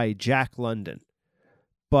Seawolf by Jack London.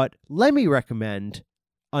 But let me recommend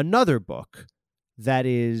another book that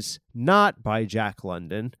is not by Jack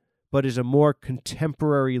London, but is a more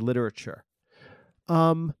contemporary literature.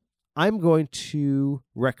 I'm going to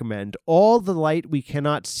recommend All the Light We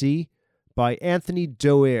Cannot See by Anthony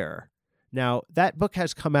Doerr. Now, that book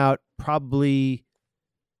has come out probably,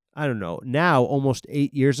 I don't know, now almost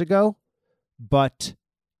 8 years ago, but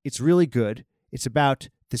it's really good. It's about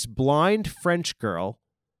this blind French girl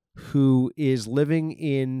who is living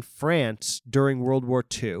in France during World War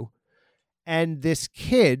II, and this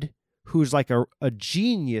kid who's like a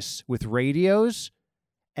genius with radios,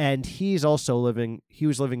 and he was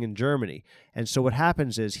living in Germany. And so what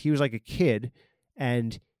happens is he was like a kid,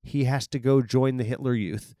 and he has to go join the Hitler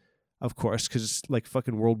Youth, of course, because it's like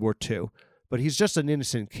fucking World War II. But he's just an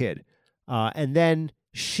innocent kid. And then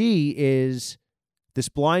she is this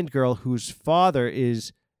blind girl whose father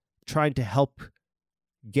is trying to help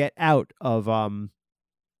get out of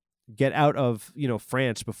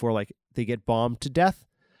France before like they get bombed to death.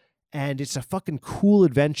 And it's a fucking cool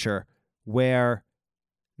adventure where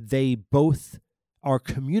they both are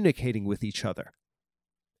communicating with each other.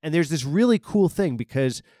 And there's this really cool thing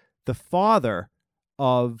because the father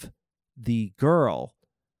of the girl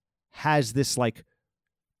has this like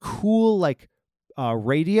cool like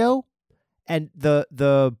radio, and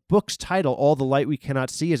the book's title, All the Light We Cannot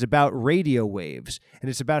See, is about radio waves, and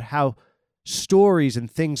it's about how stories and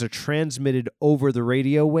things are transmitted over the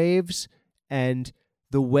radio waves, and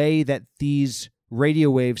the way that these radio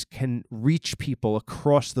waves can reach people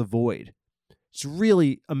across the void. It's a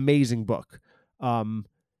really amazing book.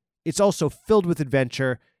 It's also filled with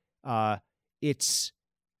adventure. It's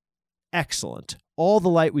excellent. All the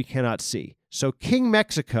Light We Cannot See. So King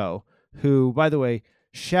Mexico, who, by the way,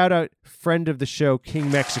 shout out friend of the show,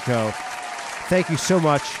 King Mexico. Thank you so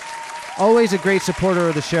much. Always a great supporter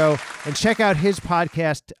of the show. And check out his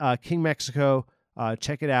podcast, King Mexico.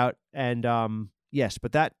 Check it out. And yes,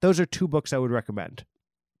 but those are two books I would recommend.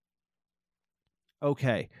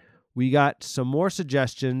 Okay, we got some more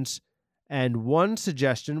suggestions. And one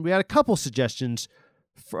suggestion, we had a couple suggestions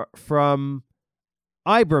from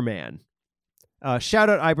Iberman. Shout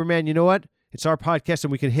out Iberman. You know what? It's our podcast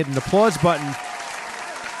and we can hit an applause button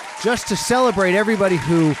just to celebrate everybody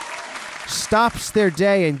who stops their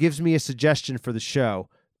day and gives me a suggestion for the show.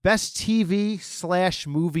 Best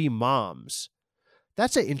TV/movie moms.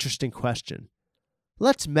 That's an interesting question.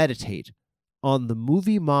 Let's meditate on the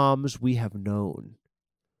movie moms we have known.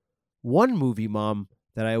 One movie mom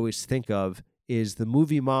that I always think of is the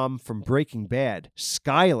movie mom from Breaking Bad,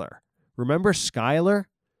 Skyler. Remember Skyler?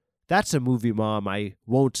 That's a movie mom I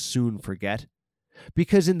won't soon forget.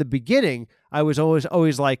 Because in the beginning, I was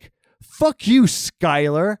always like, fuck you,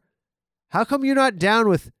 Skyler. How come you're not down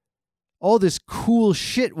with all this cool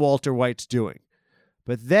shit Walter White's doing?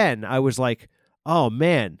 But then I was like, oh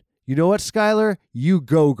man, you know what, Skyler? You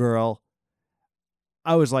go, girl.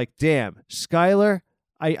 I was like, damn, Skyler,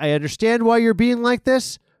 I understand why you're being like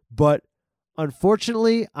this, but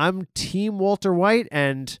unfortunately, I'm Team Walter White,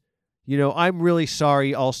 and you know, I'm really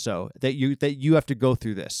sorry also that you have to go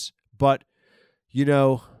through this. But, you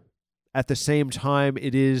know, at the same time,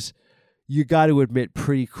 it is, you got to admit,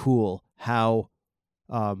 pretty cool how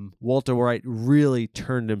Walter White really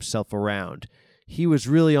turned himself around. He was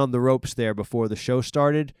really on the ropes there before the show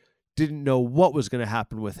started. Didn't know what was going to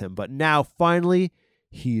happen with him. But now, finally,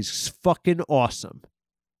 he's fucking awesome.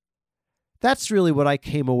 That's really what I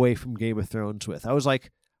came away from Game of Thrones with. I was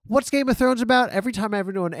like, what's Game of Thrones about? Every time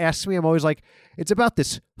everyone asks me, I'm always like, it's about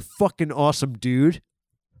this fucking awesome dude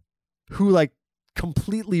who like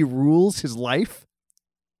completely rules his life.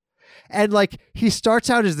 And like, he starts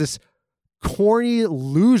out as this corny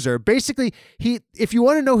loser. Basically, if you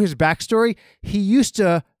want to know his backstory, he used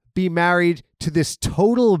to be married to this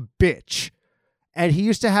total bitch. And he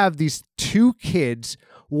used to have these 2 kids.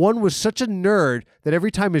 One was such a nerd that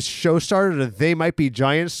every time his show started, a They Might Be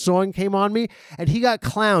Giants song came on me, and he got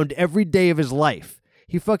clowned every day of his life.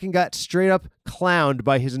 He fucking got straight up clowned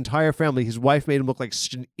by his entire family. His wife made him look like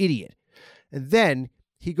such an idiot. And then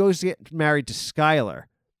he goes to get married to Skylar.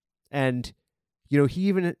 And, he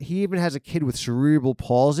even has a kid with cerebral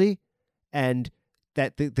palsy, and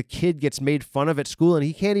that the kid gets made fun of at school, and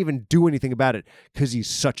he can't even do anything about it because he's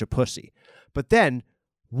such a pussy. But then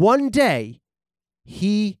one day,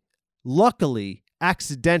 he luckily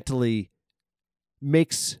accidentally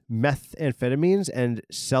makes methamphetamines and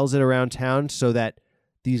sells it around town so that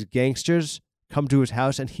these gangsters come to his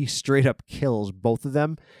house, and he straight up kills both of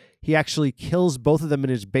them. He actually kills both of them in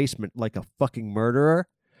his basement like a fucking murderer.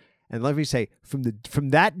 And let me say, from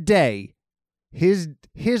that day, his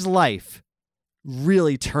life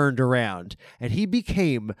really turned around, and he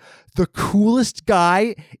became the coolest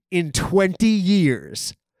guy in 20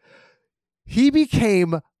 years. He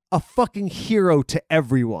became a fucking hero to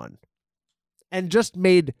everyone and just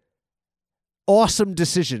made awesome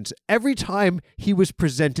decisions. Every time he was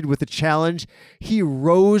presented with a challenge, he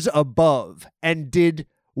rose above and did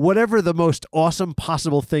whatever the most awesome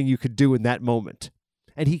possible thing you could do in that moment.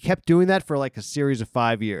 And he kept doing that for like a series of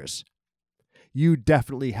 5 years. You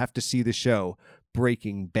definitely have to see the show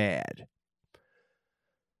Breaking Bad.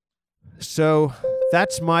 So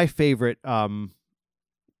that's my favorite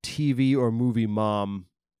TV or movie mom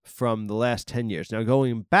from the last 10 years. Now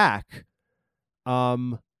going back,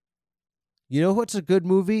 you know what's a good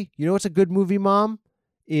movie? You know what's a good movie mom?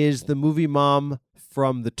 Is the movie mom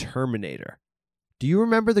from The Terminator. Do you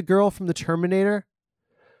remember the girl from The Terminator?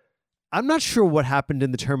 I'm not sure what happened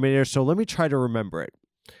in The Terminator, so let me try to remember it.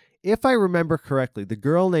 If I remember correctly, the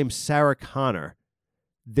girl named Sarah Connor,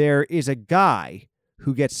 there is a guy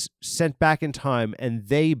who gets sent back in time and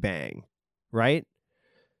they bang, right?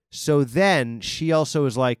 So then she also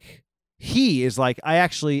is like, he is like, I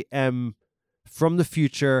actually am from the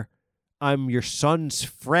future. I'm your son's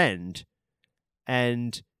friend.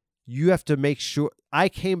 And you have to make sure I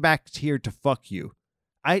came back here to fuck you.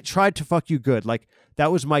 I tried to fuck you good. Like,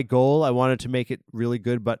 that was my goal. I wanted to make it really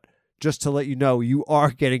good, but just to let you know, you are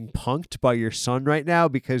getting punked by your son right now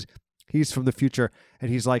because he's from the future. And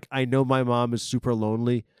he's like, I know my mom is super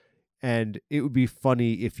lonely, and it would be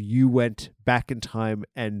funny if you went back in time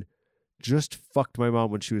and just fucked my mom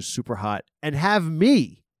when she was super hot and have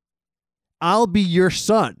me. I'll be your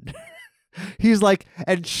son. He's like,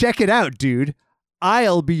 and check it out, dude.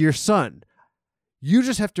 I'll be your son. You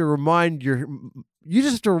just have to remind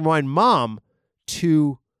mom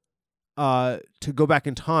to go back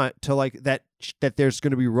in time to like that there's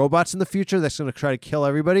going to be robots in the future that's going to try to kill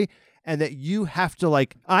everybody, and that you have to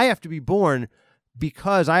I have to be born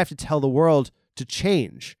because I have to tell the world to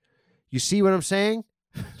change. You see what I'm saying?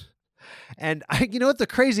 And you know what the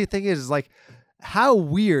crazy thing is like how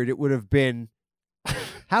weird it would have been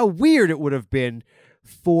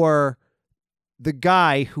for the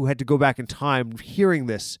guy who had to go back in time hearing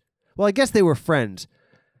this. Well, I guess they were friends.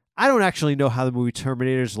 I don't actually know how the movie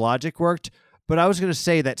Terminator's logic worked, but I was going to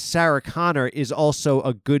say that Sarah Connor is also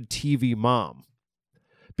a good TV mom.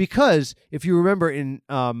 Because if you remember in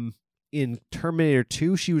Terminator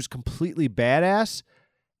 2, she was completely badass.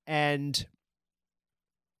 And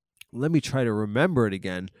let me try to remember it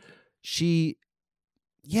again. I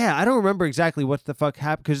don't remember exactly what the fuck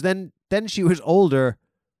happened, because then she was older.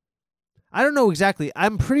 I don't know exactly.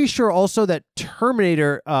 I'm pretty sure also that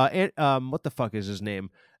Terminator, what the fuck is his name?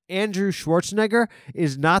 Andrew Schwarzenegger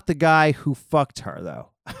is not the guy who fucked her,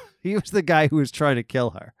 though. He was the guy who was trying to kill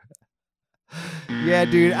her. Yeah,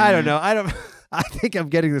 dude, I don't know. I think I'm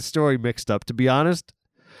getting the story mixed up, to be honest.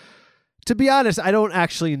 I don't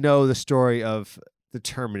actually know the story of the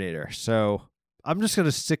Terminator, so I'm just going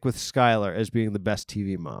to stick with Skylar as being the best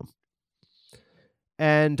TV mom.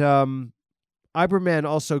 And Iberman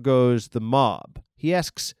also goes, the mob. He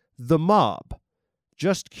asks, the mob.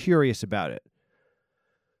 Just curious about it.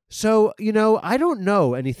 So, I don't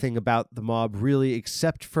know anything about the mob really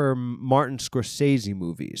except for Martin Scorsese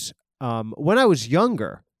movies. When I was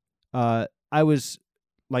younger, I was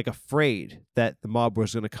afraid that the mob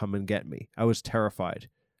was going to come and get me. I was terrified.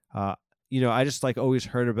 I just always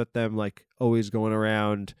heard about them always going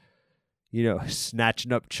around,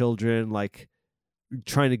 snatching up children,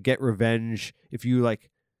 trying to get revenge. If you I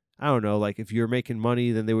don't know, if you're making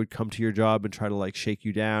money, then they would come to your job and try to shake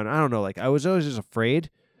you down. I don't know, I was always just afraid.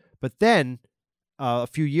 But then a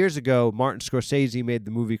few years ago, Martin Scorsese made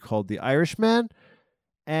the movie called The Irishman,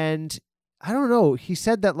 and I don't know. He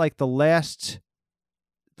said that like the last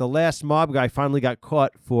mob guy finally got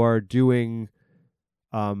caught for doing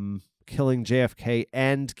killing JFK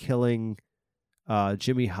and killing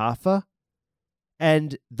Jimmy Hoffa.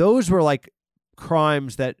 And those were like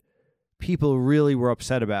crimes that people really were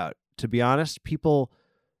upset about. To be honest, people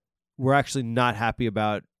were actually not happy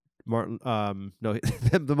about Martin. No,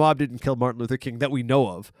 the mob didn't kill Martin Luther King that we know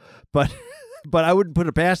of, but I wouldn't put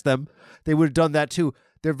it past them. They would have done that too.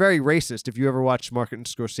 They're very racist. If you ever watch Martin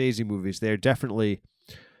Scorsese movies, they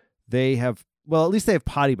have at least they have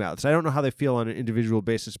potty mouths. I don't know how they feel on an individual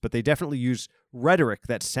basis, but they definitely use rhetoric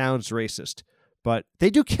that sounds racist. But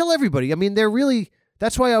they do kill everybody. I mean,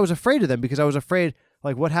 that's why I was afraid of them, because I was afraid,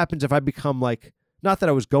 like, what happens if I become like, not that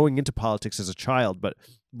I was going into politics as a child, but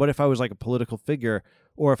what if I was like a political figure,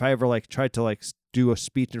 or if I ever like tried to like do a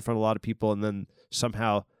speech in front of a lot of people and then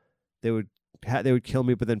somehow they would kill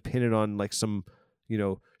me, but then pin it on like some,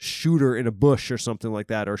 shooter in a bush or something like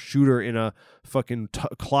that, or shooter in a fucking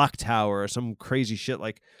clock tower or some crazy shit.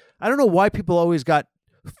 Like, I don't know why people always got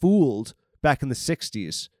fooled back in the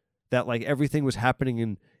 60s that like everything was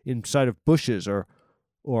happening inside of bushes or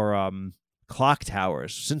clock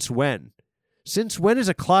towers. Since when? Since when is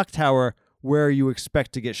a clock tower where you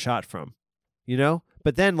expect to get shot from?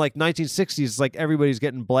 But then like 1960s, like everybody's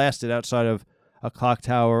getting blasted outside of a clock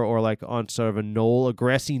tower or like on sort of a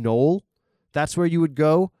grassy knoll. That's where you would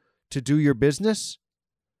go to do your business.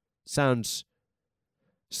 Sounds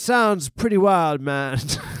pretty wild, man.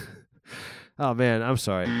 Oh man, I'm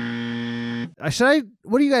sorry.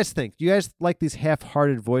 What do you guys think? Do you guys like these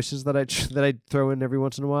half-hearted voices that I throw in every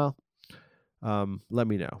once in a while? Let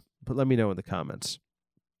me know. But let me know in the comments.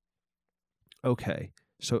 Okay.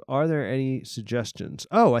 So are there any suggestions?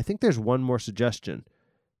 Oh, I think there's one more suggestion.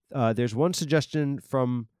 There's one suggestion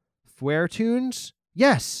from Fuertunes.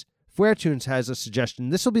 Yes, Fuertunes has a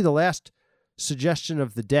suggestion. This will be the last suggestion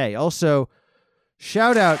of the day. Also,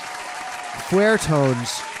 shout out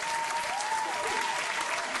Fuertones.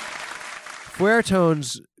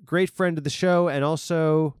 Fuertones, great friend of the show, and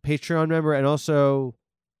also Patreon member, and also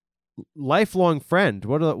lifelong friend.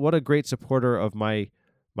 What a great supporter of my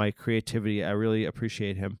creativity. I really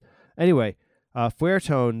appreciate him. Anyway,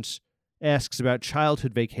 Fuertones asks about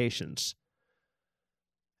childhood vacations.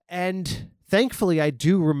 And thankfully, I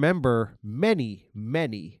do remember many,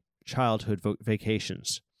 many childhood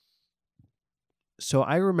vacations. So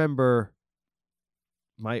I remember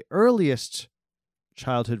my earliest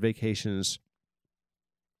childhood vacations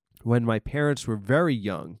when my parents were very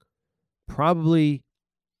young, probably,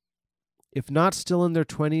 if not still in their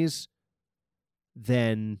 20s,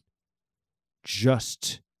 then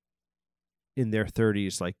just in their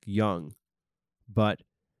 30s, like young. But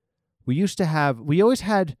we always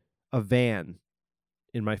had a van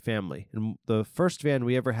in my family. And the first van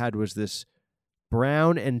we ever had was this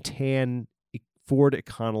brown and tan Ford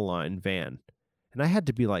Econoline van. And I had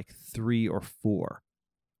to be like 3 or 4.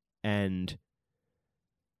 And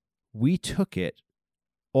we took it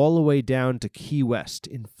all the way down to Key West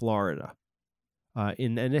in Florida.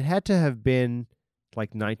 And it had to have been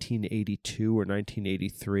like 1982 or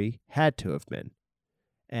 1983. Had to have been.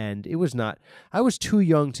 And it was not. I was too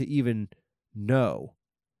young to even know.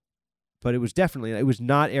 But it was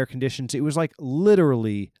not air conditioned. It was like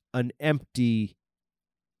literally an empty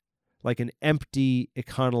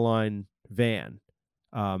Econoline van.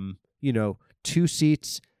 2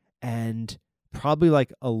 seats and probably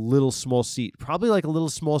like a little small seat.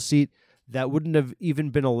 That wouldn't have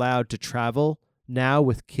even been allowed to travel now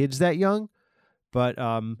with kids that young. But,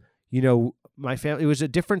 my family, it was a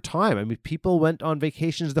different time. I mean, people went on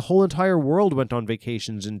vacations. The whole entire world went on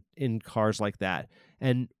vacations in cars like that,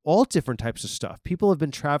 and all different types of stuff. People have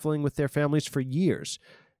been traveling with their families for years,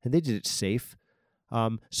 and they did it safe.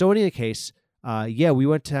 So in any case, we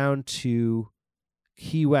went down to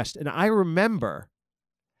Key West, and I remember,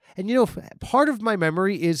 and part of my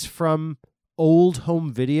memory is from old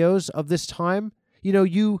home videos of this time.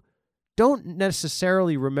 You don't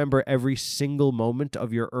necessarily remember every single moment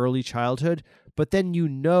of your early childhood, but then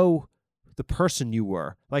the person you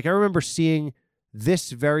were. Like, I remember seeing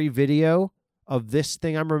this very video of this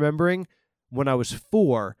thing I'm remembering when I was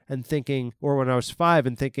 4 and thinking, or when I was 5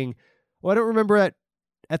 and thinking, well, I don't remember it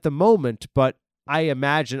at the moment, but I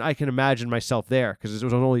can imagine myself there because it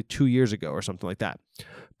was only 2 years ago or something like that.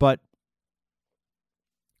 But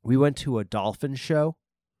we went to a dolphin show.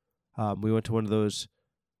 We went to one of those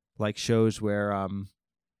like shows where,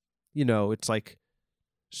 it's like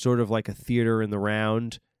sort of like a theater in the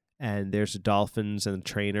round, and there's dolphins and a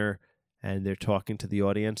trainer, and they're talking to the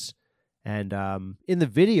audience. And in the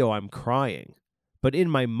video, I'm crying, but in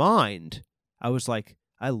my mind, I was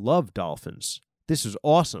I love dolphins. This is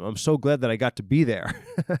awesome. I'm so glad that I got to be there.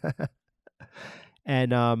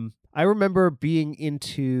 And I remember being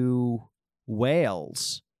into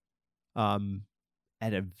whales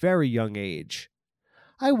at a very young age.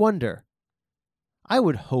 I wonder, I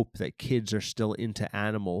would hope that kids are still into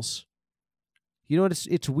animals. You know what?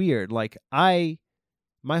 It's weird. Like my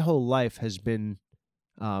whole life has been,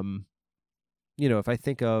 if I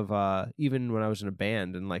think of even when I was in a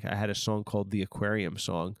band and like I had a song called the Aquarium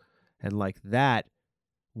Song, and like that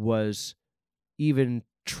was even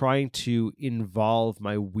trying to involve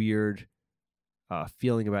my weird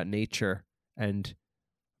feeling about nature and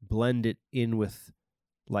blend it in with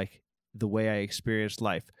like the way I experienced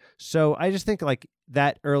life. So I just think like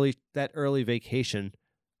that early vacation,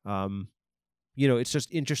 it's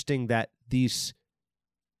just interesting that these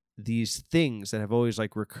things that have always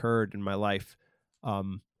like recurred in my life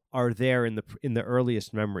are there in the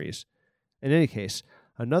earliest memories. In any case,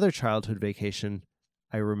 another childhood vacation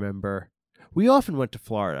I remember, we often went to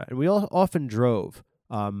Florida and we often drove.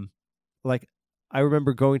 Like I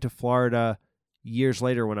remember going to Florida years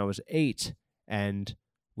later when I was 8, and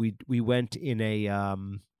we went in a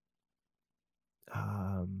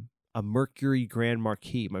Mercury Grand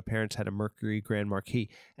Marquis. My parents had a Mercury Grand Marquis,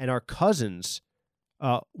 and our cousins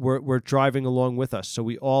were driving along with us. So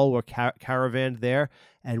we all were caravanned there,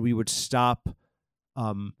 and we would stop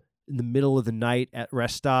in the middle of the night at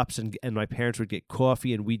rest stops, and my parents would get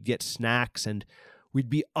coffee and we'd get snacks, and we'd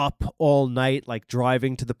be up all night, like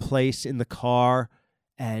driving to the place in the car.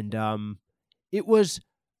 And it was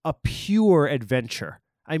a pure adventure.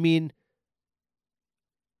 I mean,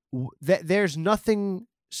 there's nothing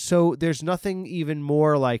even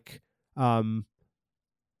more like, I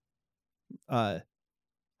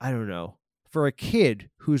don't know, for a kid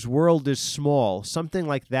whose world is small, something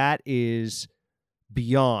like that is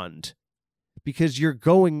beyond, because you're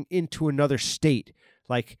going into another state.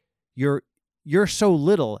 Like you're so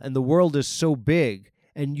little and the world is so big,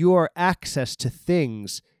 and your access to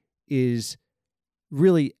things is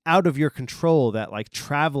really out of your control, that like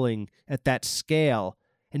traveling at that scale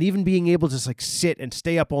and even being able to like sit and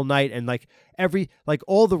stay up all night, and like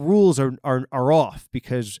all the rules are off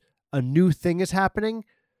because a new thing is happening.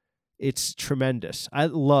 It's tremendous. I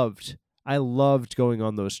loved going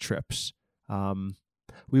on those trips.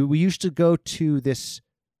 We used to go to this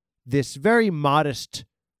very modest,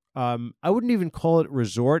 I wouldn't even call it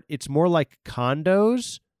resort. It's more like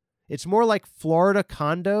condos. It's more like Florida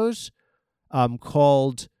condos,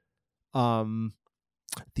 called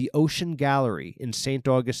the Ocean Gallery in St.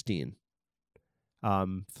 Augustine,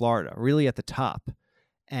 Florida, really at the top.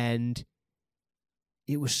 And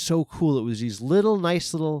it was so cool. It was these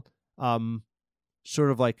nice little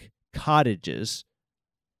sort of like cottages,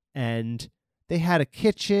 and they had a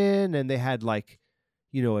kitchen, and they had like,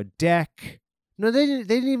 a deck. No, they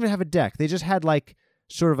didn't even have a deck. They just had like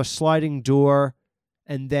sort of a sliding door,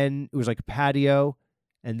 and then it was like a patio,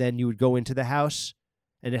 and then you would go into the house,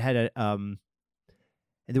 and it had and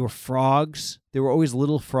there were frogs. There were always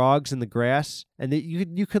little frogs in the grass, and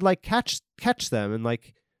you could like catch them and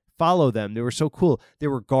like follow them. They were so cool. There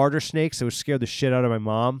were garter snakes that would scare the shit out of my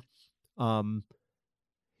mom. And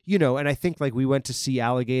I think like we went to see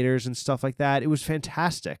alligators and stuff like that. It was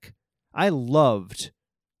fantastic. I loved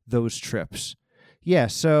those trips. Yeah,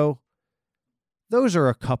 so those are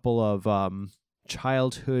a couple of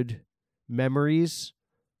childhood memories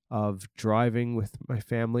of driving with my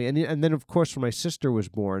family. And then of course when my sister was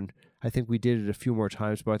born, I think we did it a few more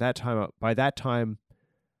times, but by that time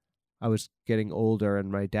I was getting older,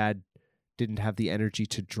 and my dad didn't have the energy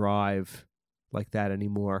to drive like that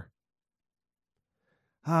anymore.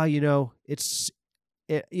 It's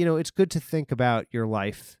good to think about your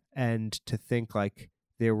life and to think like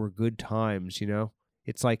there were good times.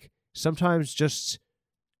 It's like sometimes just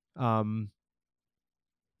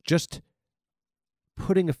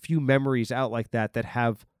putting a few memories out like that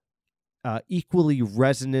have equally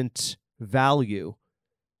resonant value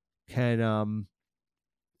can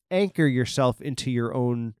anchor yourself into your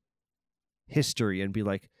own history and be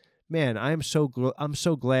like, man, I'm so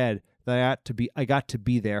glad that I got to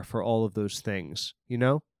be there for all of those things,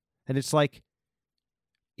 And it's like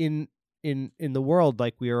in the world,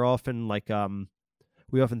 like we are often like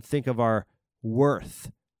we often think of our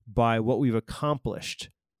worth by what we've accomplished,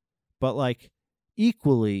 but like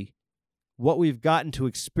equally what we've gotten to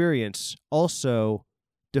experience also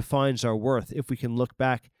defines our worth if we can look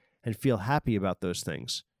back and feel happy about those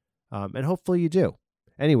things. And hopefully you do.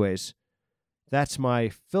 Anyways, that's my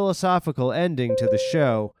philosophical ending to the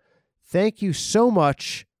show. Thank you so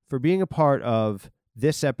much for being a part of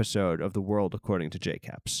this episode of The World According to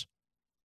JCaps.